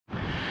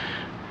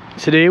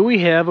Today we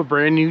have a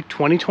brand new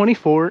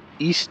 2024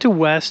 East to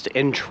West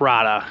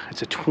Entrada.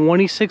 It's a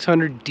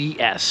 2600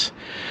 DS.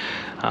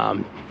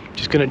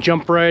 Just gonna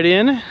jump right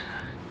in.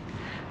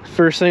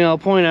 First thing I'll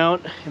point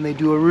out, and they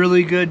do a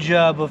really good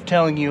job of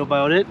telling you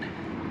about it,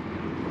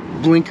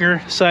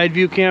 blinker side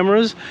view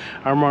cameras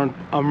are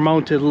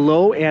mounted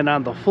low and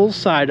on the full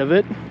side of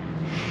it.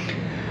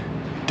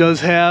 Does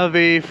have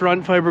a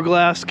front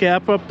fiberglass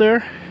cap up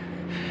there.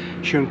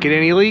 Shouldn't get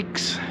any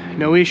leaks.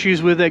 No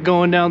issues with it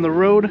going down the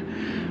road.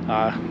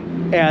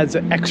 Adds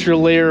an extra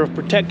layer of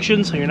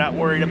protection so you're not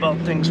worried about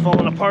things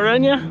falling apart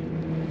on you.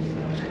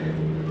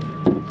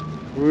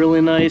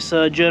 Really nice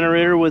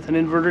generator with an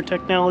inverter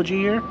technology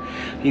here.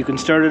 You can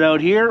start it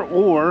out here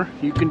or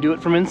you can do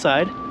it from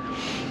inside.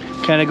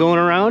 Kind of going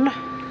around.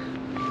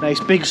 Nice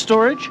big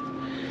storage.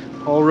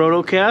 All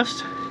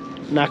rotocast.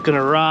 Not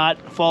gonna rot,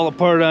 fall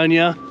apart on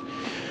you.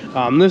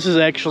 This is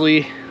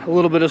actually a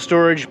little bit of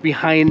storage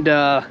behind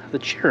the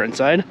chair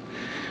inside.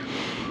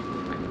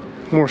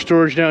 More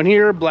storage down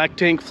here, black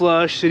tank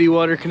flush, city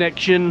water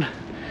connection.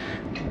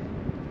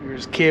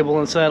 There's cable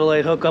and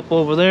satellite hookup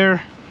over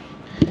there.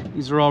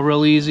 These are all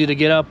real easy to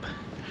get up.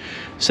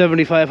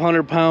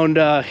 7,500 pound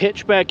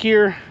hitch back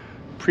here.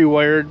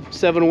 Pre-wired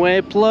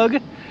 7-way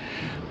plug.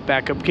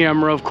 Backup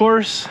camera, of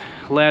course.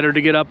 Ladder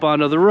to get up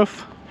onto the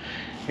roof.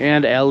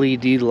 And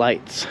LED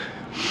lights.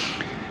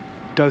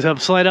 Does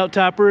have slide out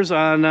toppers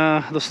on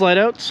the slide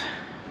outs.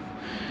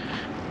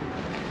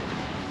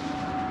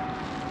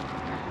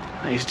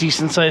 Nice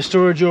decent sized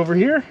storage over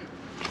here.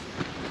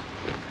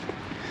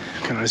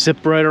 Gonna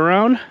zip right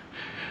around.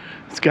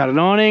 It's got an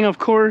awning, of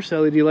course,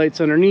 LED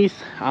lights underneath,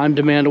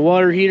 on-demand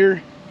water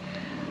heater.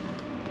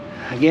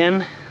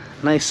 Again,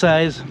 nice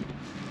size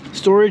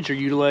storage. You're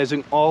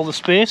utilizing all the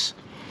space.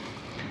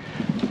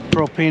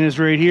 Propane is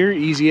right here,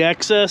 easy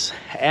access.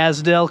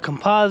 Asdel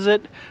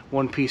composite,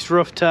 one-piece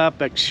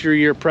rooftop,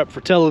 exterior prep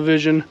for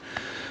television,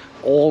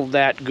 all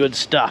that good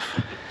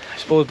stuff. I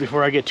suppose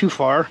before I get too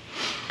far,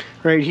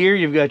 right here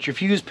you've got your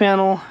fuse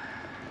panel,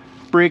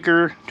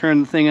 breaker,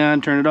 turn the thing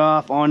on, turn it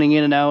off, awning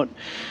in and out,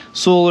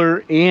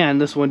 solar, and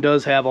this one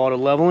does have auto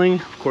leveling.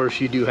 Of course,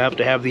 you do have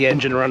to have the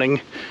engine running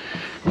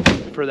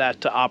for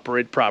that to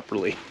operate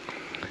properly.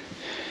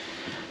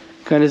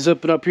 Kind of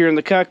zipping up here in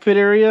the cockpit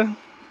area.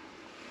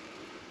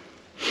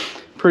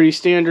 Pretty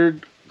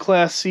standard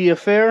Class C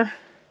affair.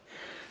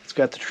 It's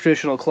got the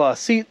traditional cloth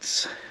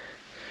seats,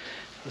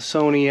 the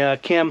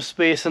Sony cam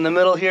space in the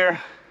middle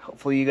here.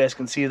 Hopefully you guys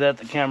can see that.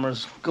 The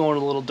camera's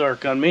going a little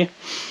dark on me.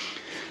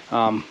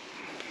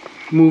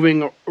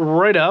 Moving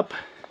right up,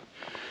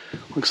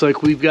 looks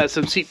like we've got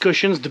some seat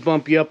cushions to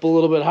bump you up a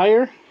little bit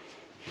higher.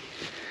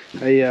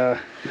 I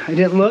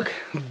didn't look,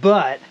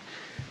 but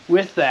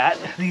with that,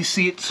 these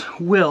seats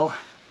will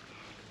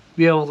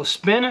be able to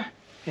spin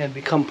and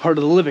become part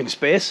of the living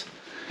space.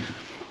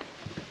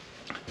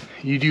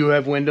 You do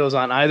have windows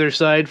on either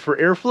side for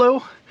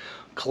airflow,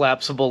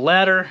 collapsible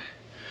ladder,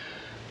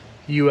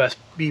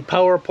 USB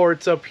power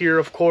ports up here,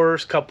 of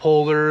course, cup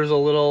holders, a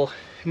little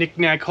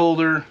knick-knack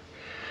holder.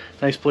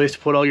 Nice place to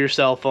put all your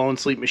cell phone,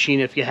 sleep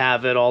machine if you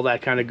have it, all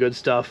that kind of good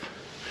stuff.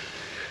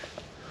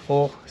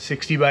 Full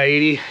 60 by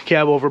 80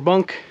 cab over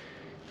bunk.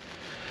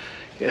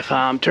 If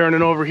I'm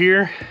turning over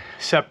here,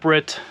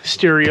 separate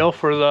stereo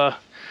for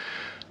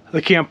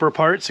the camper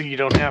part, so you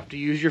don't have to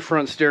use your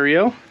front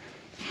stereo.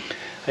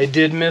 I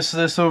did miss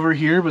this over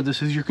here, but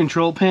this is your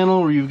control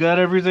panel where you've got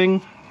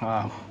everything.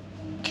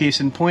 Case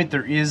in point,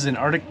 there is an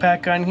Arctic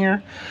pack on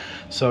here,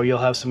 so you'll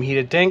have some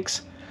heated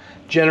tanks.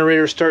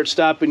 Generator start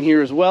stop in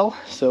here as well,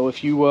 so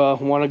if you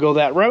want to go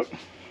that route,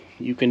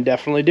 you can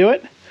definitely do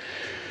it.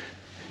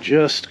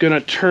 Just gonna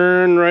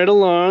turn right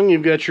along.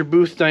 You've got your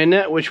booth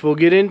dinette, which we'll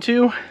get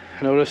into.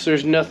 Notice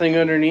there's nothing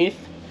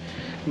underneath,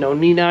 no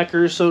knee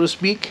knockers, so to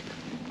speak.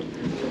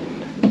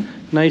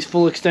 Nice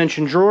full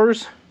extension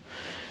drawers.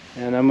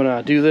 And I'm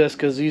gonna do this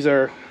because these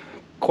are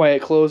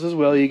quiet closes.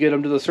 Well, you get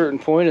them to the certain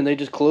point and they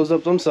just close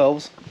up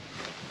themselves.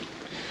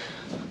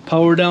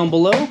 Power down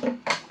below.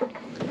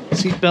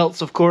 Seat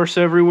belts, of course,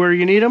 everywhere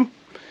you need them.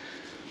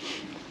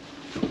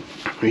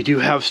 We do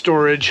have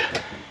storage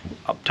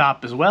up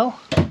top as well.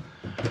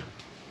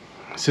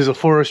 This is a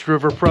Forest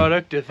River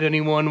product if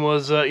anyone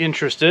was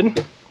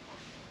interested.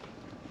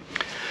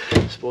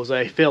 Suppose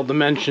I failed to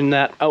mention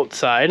that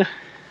outside.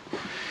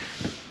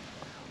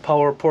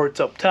 Power ports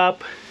up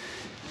top.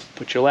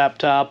 Put your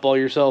laptop, all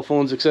your cell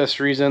phones,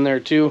 accessories in there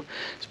too,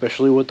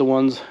 especially with the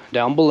ones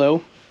down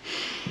below.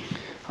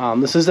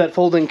 This is that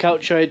folding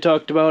couch I had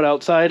talked about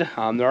outside.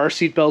 There are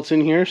seat belts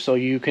in here, so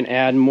you can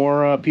add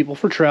more people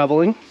for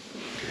traveling.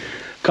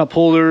 Cup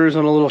holders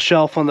and a little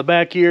shelf on the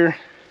back here.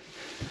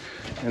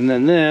 And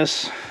then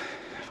this,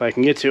 if I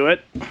can get to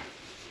it,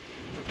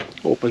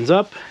 opens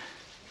up.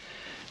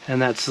 And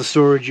that's the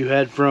storage you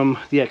had from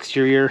the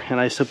exterior, and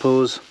I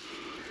suppose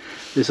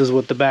this is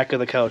what the back of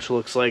the couch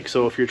looks like.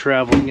 So if you're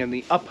traveling in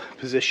the up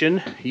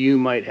position, you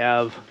might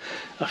have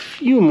a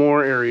few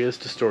more areas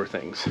to store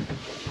things.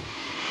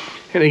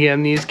 And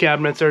again, these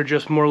cabinets are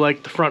just more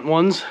like the front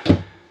ones.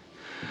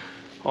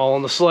 All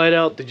on the slide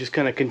out, they just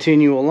kind of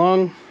continue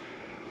along.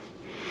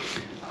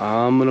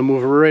 I'm gonna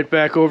move right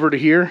back over to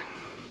here.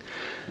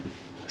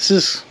 This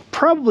is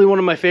probably one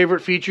of my favorite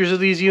features of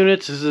these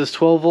units, is this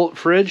 12-volt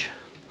fridge.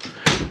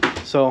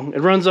 So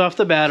it runs off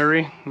the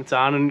battery. It's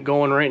on and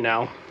going right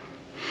now.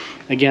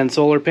 Again,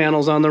 solar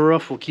panels on the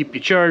roof will keep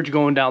you charged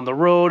going down the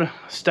road,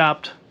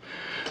 stopped.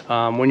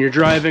 When you're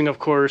driving, of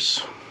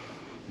course,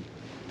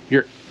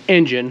 your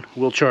engine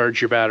will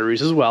charge your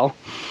batteries as well.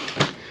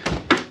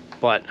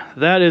 But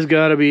that has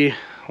got to be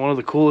one of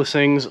the coolest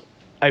things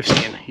I've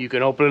seen. You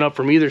can open it up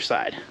from either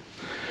side.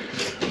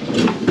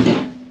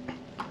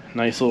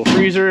 Nice little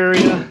freezer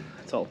area.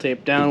 It's all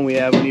taped down. We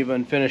haven't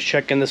even finished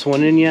checking this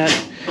one in yet.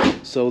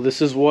 So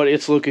this is what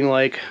it's looking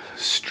like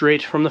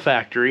straight from the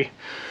factory.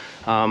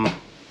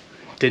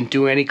 Didn't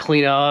do any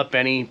cleanup,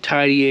 any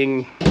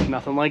tidying,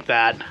 nothing like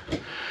that.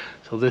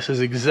 So this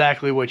is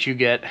exactly what you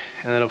get.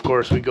 And then of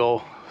course we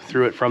go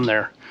through it from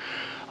there.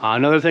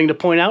 Another thing to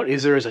point out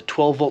is there is a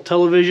 12-volt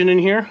television in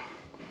here.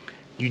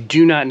 You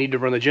do not need to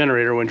run the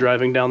generator when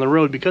driving down the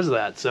road because of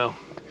that. So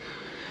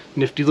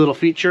nifty little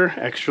feature,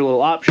 extra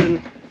little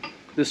option.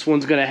 This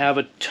one's gonna have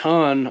a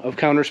ton of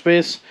counter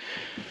space.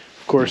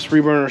 Of course,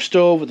 3-burner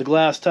stove with the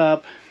glass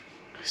top,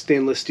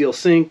 stainless steel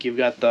sink. You've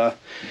got the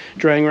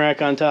drying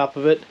rack on top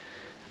of it.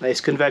 Nice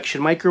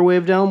convection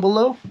microwave down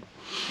below.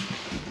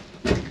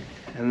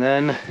 And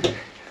then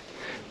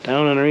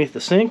down underneath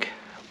the sink,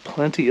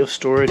 plenty of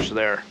storage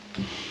there.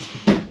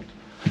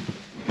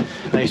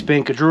 Nice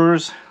bank of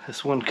drawers.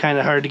 This one kind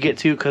of hard to get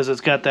to because it's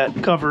got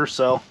that cover,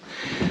 so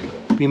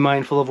be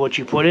mindful of what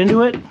you put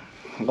into it.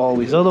 All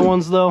these other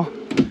ones though.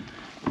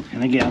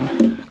 And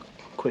again,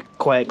 quick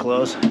quiet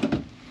close.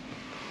 And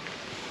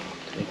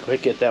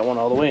quick, get that one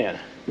all the way in.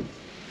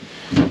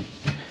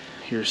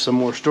 Here's some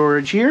more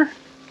storage here.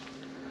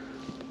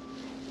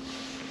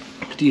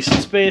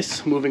 Decent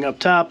space. Moving up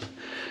top.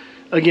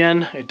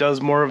 Again, it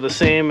does more of the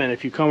same, and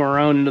if you come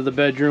around into the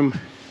bedroom,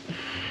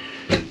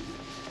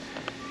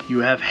 you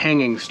have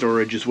hanging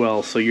storage as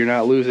well, so you're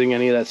not losing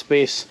any of that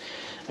space.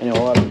 I know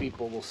a lot of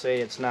people will say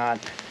it's not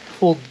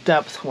full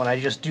depth when I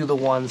just do the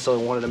one, so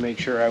I wanted to make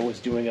sure I was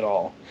doing it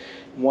all.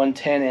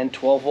 110 and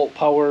 12-volt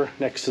power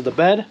next to the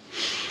bed.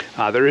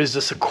 There is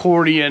this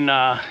accordion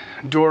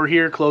door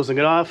here closing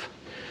it off.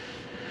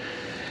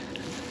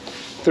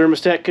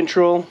 Thermostat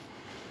control.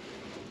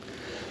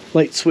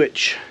 Light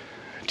switch.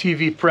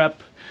 TV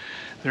prep.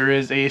 There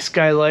is a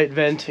skylight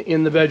vent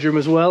in the bedroom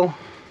as well.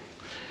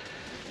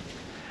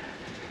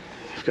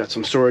 You've got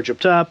some storage up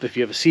top. If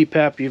you have a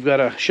CPAP, you've got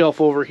a shelf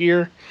over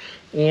here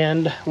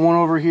and one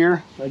over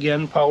here.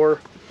 Again, power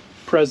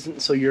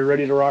present, so you're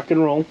ready to rock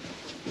and roll.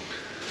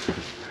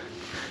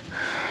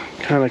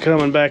 Kind of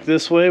coming back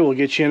this way, we'll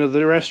get you into the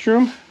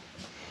restroom.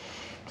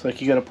 Looks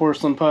like you got a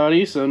porcelain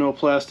potty, so no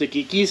plastic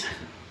ickies.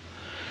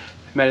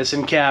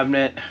 Medicine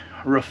cabinet,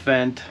 roof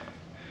vent.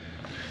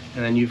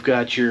 And then you've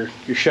got your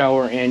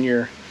shower and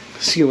your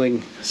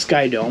ceiling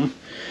sky dome.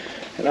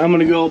 And I'm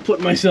gonna go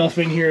put myself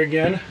in here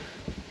again.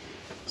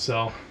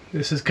 So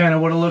this is kind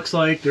of what it looks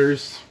like.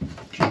 There's,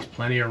 geez,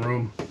 plenty of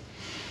room.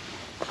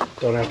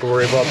 Don't have to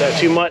worry about that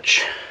too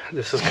much.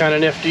 This is kind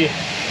of nifty.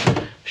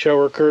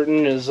 Shower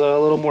curtain is a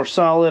little more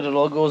solid. It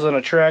all goes on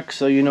a track,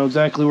 so you know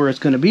exactly where it's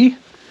gonna be.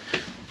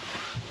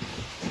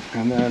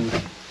 And then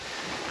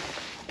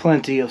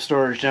plenty of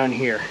storage down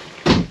here.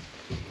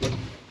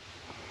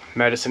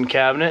 Medicine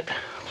cabinet,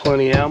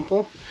 plenty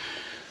ample.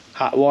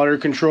 Hot water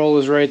control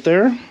is right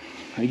there.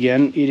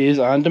 Again, it is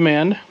on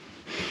demand.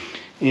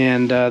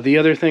 And the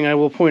other thing I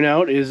will point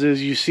out is,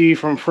 as you see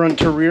from front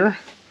to rear,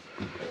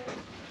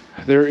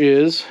 there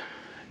is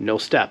no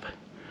step.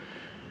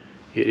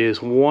 It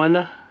is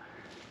one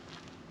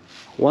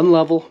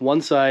level,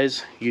 one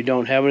size. You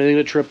don't have anything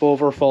to trip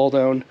over, fall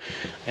down.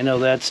 I know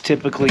that's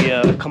typically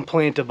a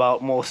complaint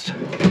about most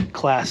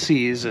Class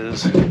C's,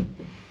 is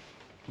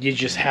you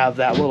just have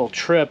that little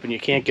trip and you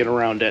can't get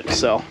around it.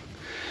 So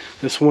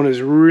this one is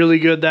really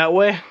good that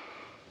way.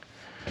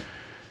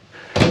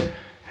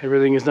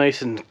 Everything is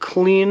nice and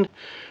clean,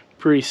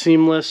 pretty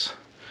seamless.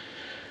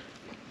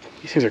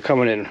 These things are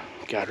coming in,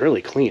 God,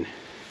 really clean.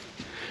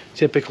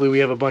 Typically we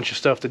have a bunch of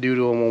stuff to do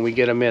to them when we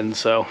get them in,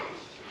 so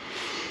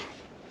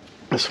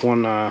this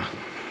one,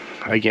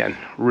 again,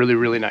 really,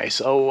 really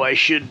nice. Oh, I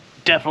should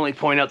definitely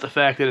point out the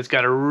fact that it's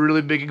got a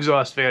really big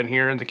exhaust fan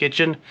here in the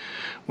kitchen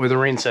with a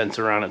rain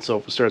sensor on it, so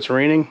if it starts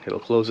raining, it'll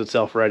close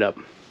itself right up.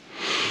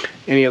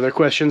 Any other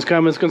questions,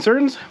 comments,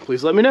 concerns,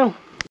 please let me know.